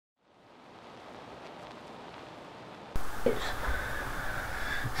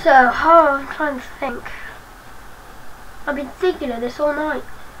So, I'm trying to think. I've been thinking of this all night.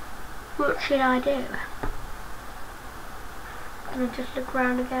 What should I do? Let me just look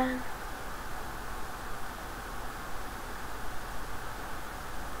around again.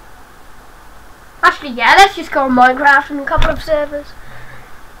 Actually, yeah, let's just go on Minecraft and a couple of servers.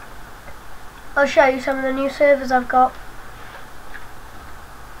 I'll show you some of the new servers I've got.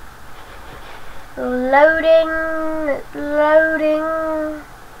 Loading.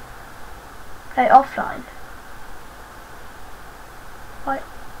 Play offline. What?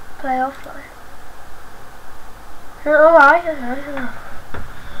 Play offline. Alright,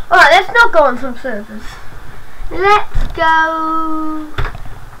 let's not go on some servers. Let's go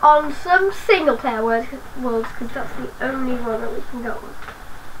on some single player worlds because that's the only one that we can go on.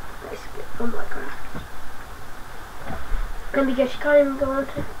 Basically, on Minecraft. Maybe guess you can't even go on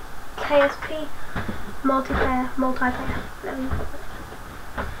to KSP. Multiplayer.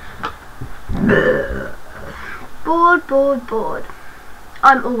 Bored.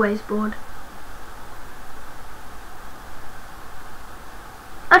 I'm always bored.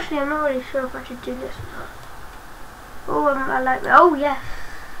 Actually, I'm not really sure if I should do this or not. Oh, I like that. Oh, yes.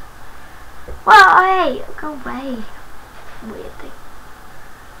 Well, hey, go away. Weird thing.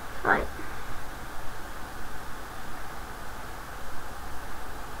 Right.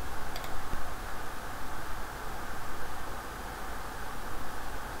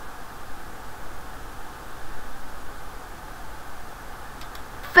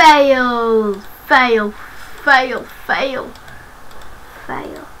 Fail.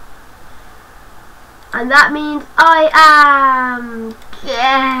 And that means I am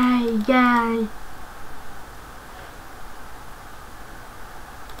gay.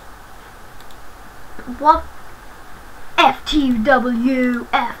 What? FTW.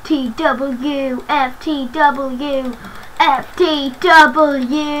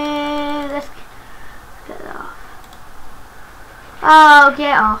 Let's get it off. Oh,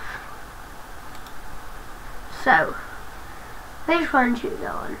 get off. So, which one should we go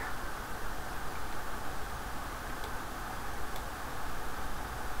on?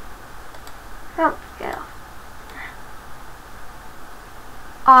 Oh, get off.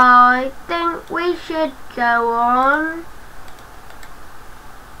 I think we should go on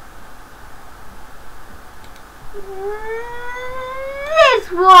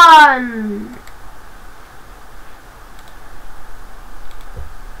this one.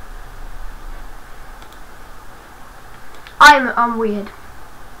 I'm weird.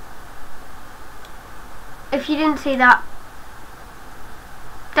 If you didn't see that,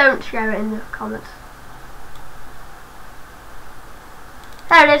 don't share it in the comments.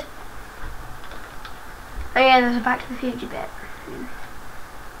 There it is. Oh yeah, there's a Back to the Future bit.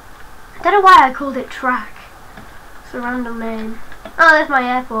 I don't know why I called it track. It's a random name. Oh, there's my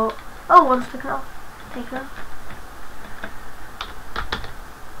airport. Oh, one's taken off.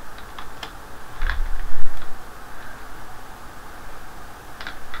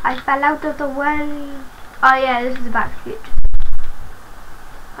 I fell out of the well. Oh yeah, this is the Back to the Future.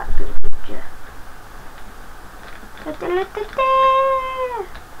 Back to the Future.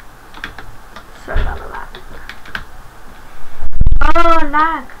 Sorry about the lag. Oh,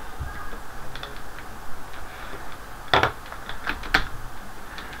 lag.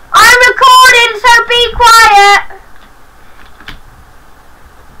 I'm recording, so be quiet.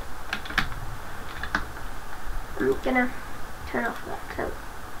 I'm gonna turn off that. So,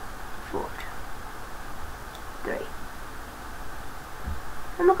 4, 3.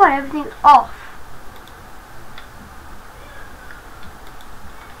 Oh my god, everything's off.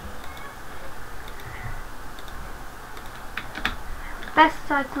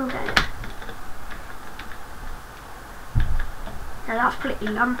 Best I can get it. Now that's pretty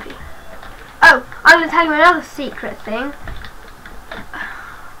lumpy. Oh, I'm going to tell you another secret thing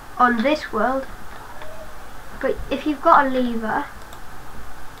on this world. But if you've got a lever,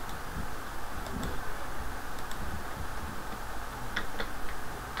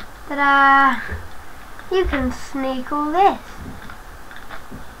 ta-da! You can sneak all this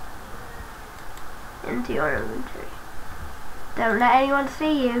into your inventory. Don't let anyone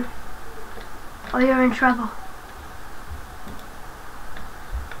see you, or you're in trouble.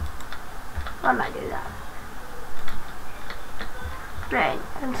 Why might I do that? Right,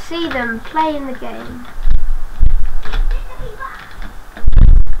 and see them playing the game.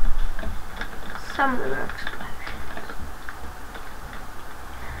 Some of them are explosions.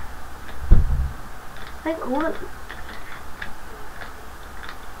 I think all of them.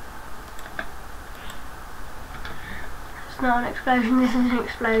 that's not an explosion. This is an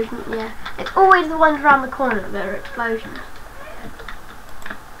explosion. Yeah, it's always the ones around the corner that are explosions.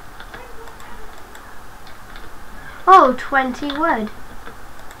 Oh, 20 wood.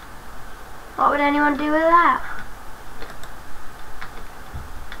 What would anyone do with that?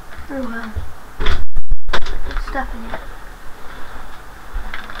 Oh well. Good stuff in here.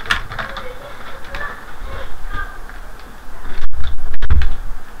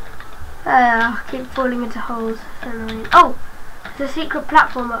 I keep falling into holes. So annoying. Oh! There's a secret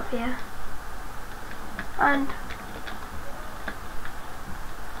platform up here. And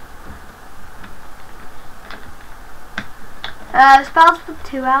spells with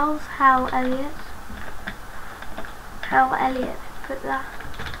 2 L's. Hal Elliot. Hal Elliot. Put that.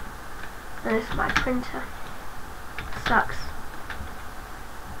 And this is my printer. Sucks.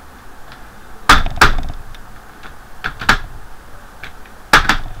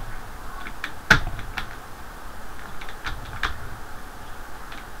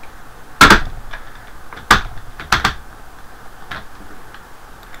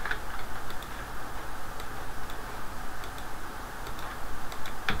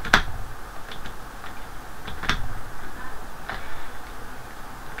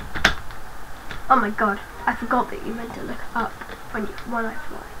 Oh my god, I forgot that you meant to look up when I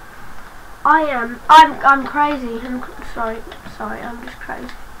fly. I'm crazy. I'm sorry, I'm just crazy.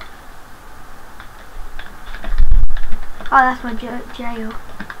 Oh, that's my jail.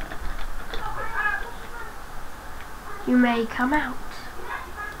 You may come out.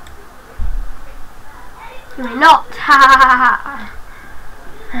 You may not. Ha ha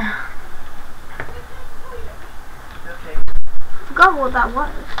ha. Forgot what that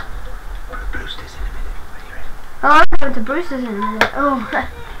was. Brewster's in a minute. Are you ready? Oh, I'm going to Brewster's in a minute. Oh.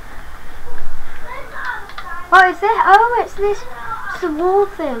 What is this? Oh, it's this. It's the wall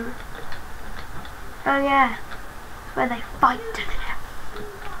thing. Oh yeah. It's where they fight to the death.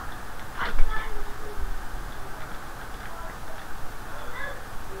 Fight to the death.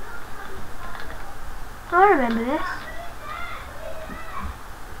 I remember this.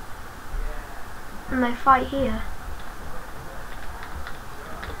 And they fight here.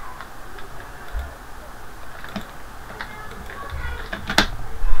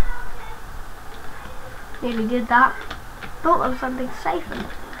 Nearly did that. Thought there was something safe in it.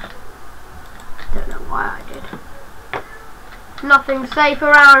 Don't know why I did. Nothing safe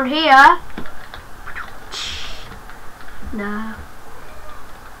around here. No.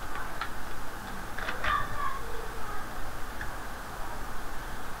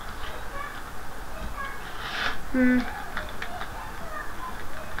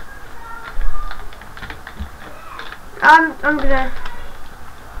 I'm gonna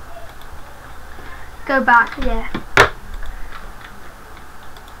go back, yeah.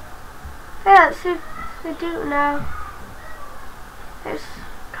 Yeah, so they do now. It's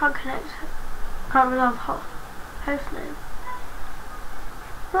can't connect. Can't resolve host name.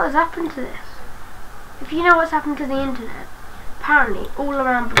 What has happened to this? If you know what's happened to the internet, apparently all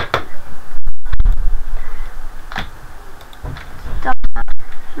around Britain.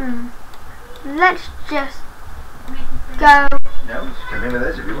 Let's just go. No, come in with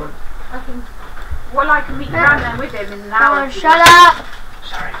us if you want. Well, I can meet you down there with him in an hour. Come on, shut up!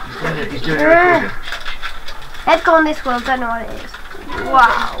 Sorry, he's doing a recording. Let's go on this world, don't know what it is.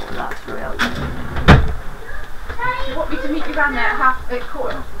 Wow, that's real good. You want me to meet you down there at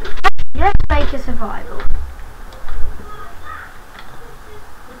quarter? Let's make a survival.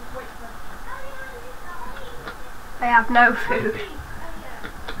 I have no food.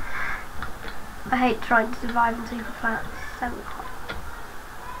 I hate trying to survive in super flats. So hot.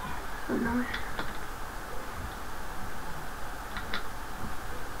 So annoying.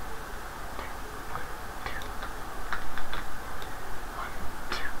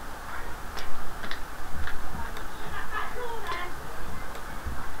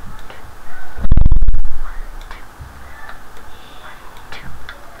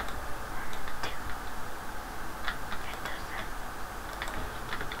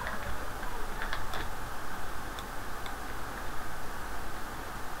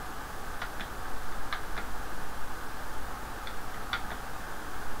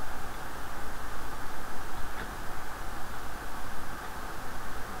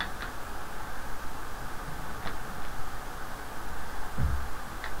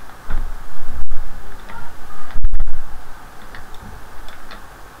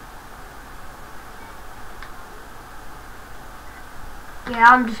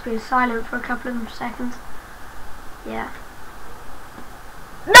 Yeah, I'm just being silent for a couple of seconds. Yeah.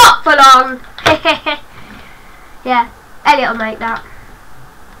 Not for long! Yeah, Elliot will make that.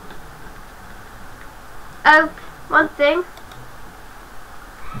 Oh, one thing.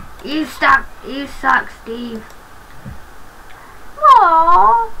 You suck, Steve.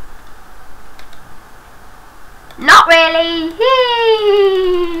 Aww. Not really.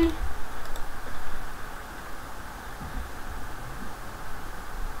 Hee.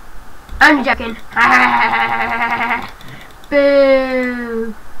 I'm joking.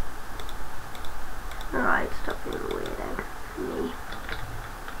 Boo. Alright, stop being a weirdo. Me.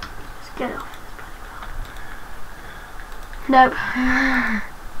 Let's get off this bloody car. Nope.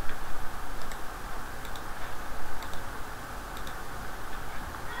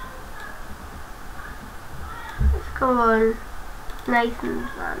 Let's go on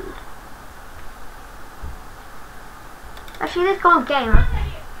Nathan's land. Actually, let's go on Gamer.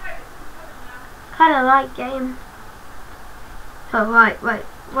 Kinda like game. Oh, right,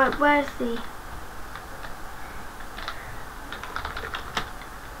 where's the...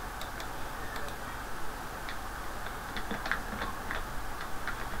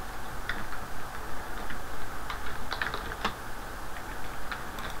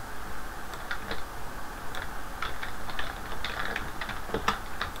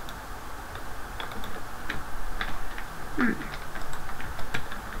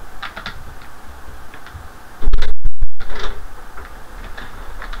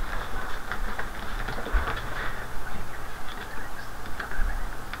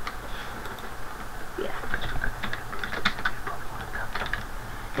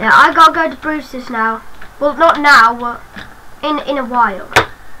 Yeah, I gotta go to Bruce's now. Well, not now, but in a while. A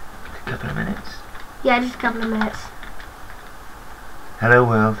couple of minutes. Yeah, just a couple of minutes. Hello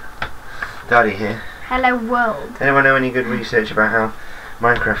world. Daddy here. Hello world. Anyone know any good research about how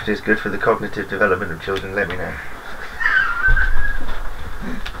Minecraft is good for the cognitive development of children? Let me know.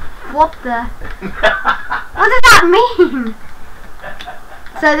 What the? What does that mean?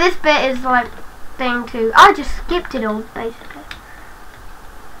 So this bit is like thing 2. I just skipped it all basically.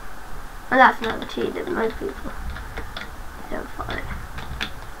 And that's another cheat that most people don't find.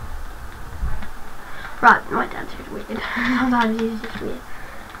 Right, my dad's just weird. Sometimes he's just weird.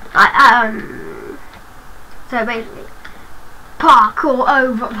 So basically, parkour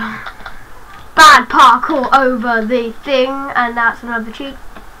over, bad parkour over the thing, and that's another cheat.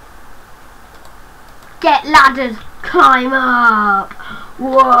 Get ladders, climb up.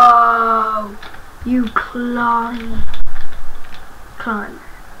 Whoa, you climb.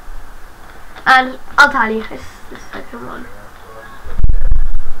 And I'll tell you, it's the second one.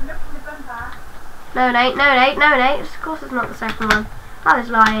 No, it ain't. Of course it's not the second one. I was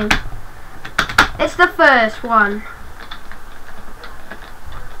lying. It's the first one.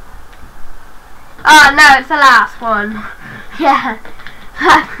 Oh no, it's the last one. Yeah.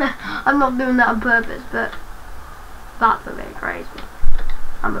 I'm not doing that on purpose, but that's a bit crazy.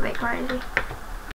 I'm a bit crazy.